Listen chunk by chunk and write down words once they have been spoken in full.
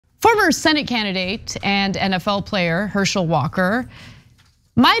Former Senate candidate and NFL player Herschel Walker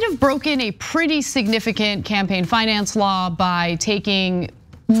might have broken a pretty significant campaign finance law by taking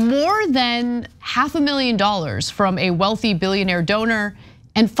more than $500,000 from a wealthy billionaire donor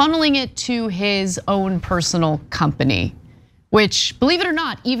and funneling it to his own personal company, which, believe it or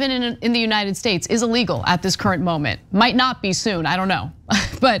not, even in the United States is illegal at this current moment. Might not be soon, I don't know.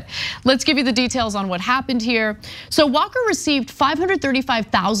 But let's give you the details on what happened here. So Walker received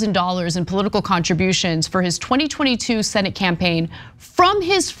 $535,000 in political contributions for his 2022 Senate campaign from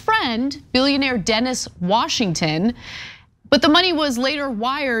his friend, billionaire Dennis Washington. But the money was later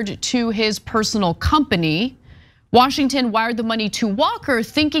wired to his personal company. Washington wired the money to Walker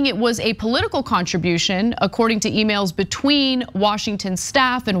thinking it was a political contribution, according to emails between Washington's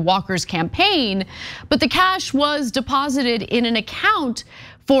staff and Walker's campaign. But the cash was deposited in an account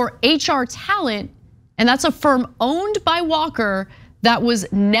for HR Talent, and that's a firm owned by Walker that was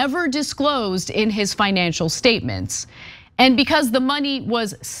never disclosed in his financial statements. And because the money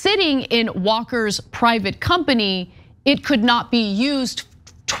was sitting in Walker's private company, it could not be used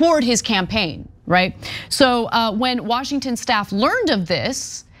toward his campaign. Right? So when Washington staff learned of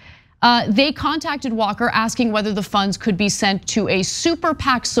this, they contacted Walker asking whether the funds could be sent to a super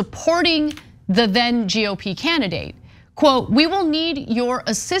PAC supporting the then GOP candidate. Quote, "We will need your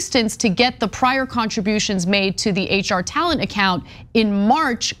assistance to get the prior contributions made to the HR Talent account in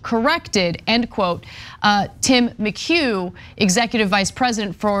March corrected," end quote. Tim McHugh, executive vice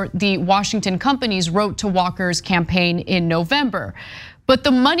president for the Washington companies, wrote to Walker's campaign in November. But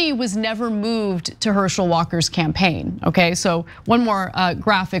the money was never moved to Herschel Walker's campaign, okay? So one more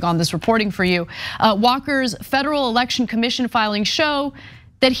graphic on this reporting for you. Walker's Federal Election Commission filings show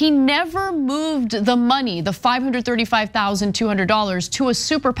that he never moved the money, the $535,200, to a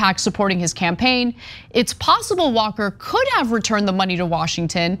super PAC supporting his campaign. It's possible Walker could have returned the money to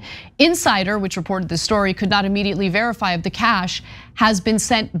Washington. Insider, which reported this story, could not immediately verify if the cash has been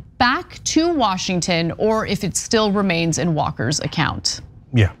sent back to Washington or if it still remains in Walker's account.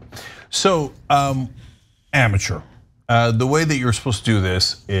 Yeah, so amateur. The way that you're supposed to do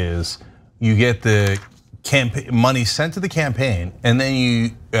this is you get the campaign money sent to the campaign, and then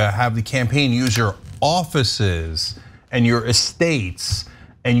you have the campaign use your offices and your estates,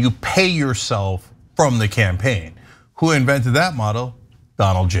 and you pay yourself from the campaign. Who invented that model?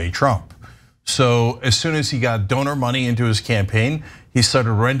 Donald J. Trump. So as soon as he got donor money into his campaign, he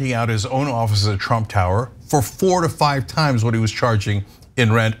started renting out his own offices at Trump Tower for 4 to 5 times what he was charging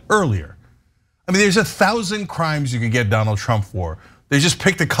in rent earlier. I mean, there's 1,000 crimes you could get Donald Trump for. They just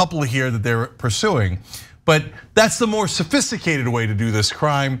picked a couple here that they're pursuing. But that's the more sophisticated way to do this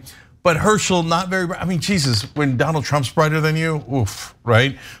crime. But Herschel, not very, I mean, Jesus, when Donald Trump's brighter than you, oof,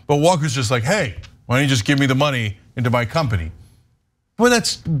 right? But Walker's just like, hey, why don't you just give me the money into my company? Well,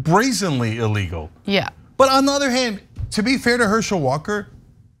 that's brazenly illegal. Yeah. But on the other hand, to be fair to Herschel Walker,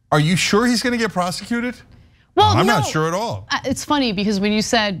 are you sure he's gonna get prosecuted? Well, I'm not sure at all. It's funny because when you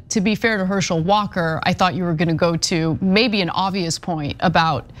said, to be fair to Herschel Walker, I thought you were gonna go to maybe an obvious point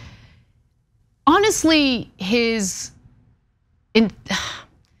about, honestly,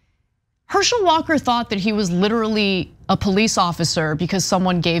 Herschel Walker thought that he was literally a police officer because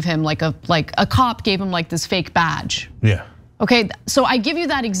someone gave him like a cop gave him like this fake badge. Yeah. Okay, so I give you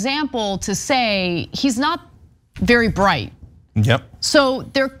that example to say he's not very bright. Yep. So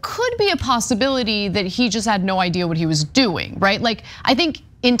there could be a possibility that he just had no idea what he was doing, right? Like, I think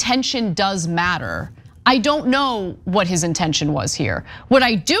intention does matter. I don't know what his intention was here. What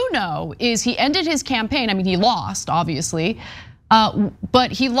I do know is he ended his campaign. I mean, he lost, obviously,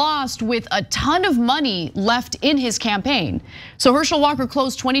 but he lost with a ton of money left in his campaign. So Herschel Walker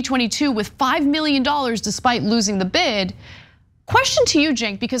closed 2022 with $5 million despite losing the bid. Question to you,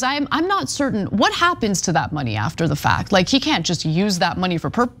 Cenk, because I'm not certain what happens to that money after the fact. Like, he can't just use that money for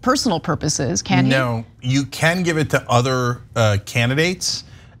personal purposes, can he? No, you can give it to other candidates,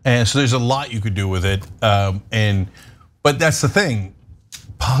 and so there's a lot you could do with it. But that's the thing,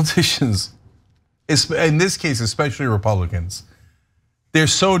 politicians, in this case, especially Republicans, they're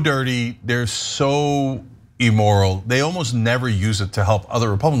so dirty, they're so immoral. They almost never use it to help other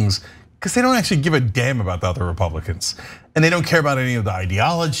Republicans because they don't actually give a damn about the other Republicans. And they don't care about any of the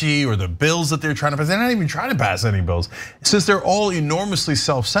ideology or the bills that they're trying to pass. They're not even trying to pass any bills. Since they're all enormously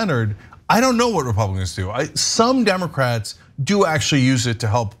self-centered, I don't know what Republicans do. Some Democrats do actually use it to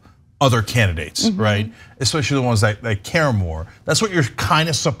help other candidates, right? Especially the ones that care more. That's what you're kind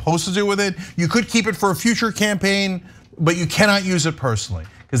of supposed to do with it. You could keep it for a future campaign, but you cannot use it personally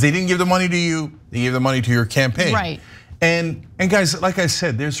because they didn't give the money to you, they gave the money to your campaign. Right. And guys, like I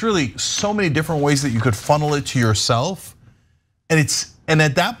said, there's really so many different ways that you could funnel it to yourself. And And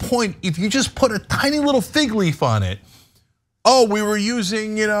at that point, if you just put a tiny little fig leaf on it, oh, we were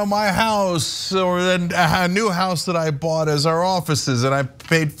using, my house or then a new house that I bought as our offices and I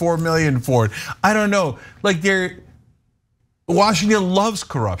paid $4 million for it. I don't know, like Washington loves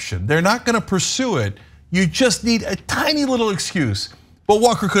corruption. They're not gonna pursue it. You just need a tiny little excuse. But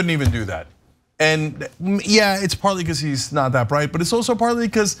Walker couldn't even do that. And yeah, it's partly because he's not that bright, but it's also partly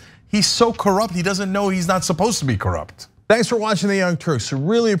because he's so corrupt, he doesn't know he's not supposed to be corrupt. Thanks for watching the Young Turks,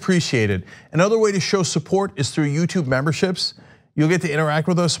 really appreciate it. Another way to show support is through YouTube memberships. You'll get to interact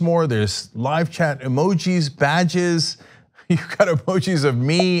with us more. There's live chat emojis, badges. You've got emojis of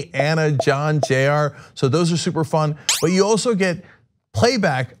me, Anna, John, JR. So those are super fun. But you also get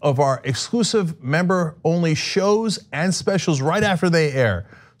playback of our exclusive member-only shows and specials right after they air.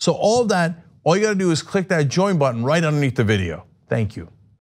 So all of that, all you gotta do is click that join button right underneath the video. Thank you.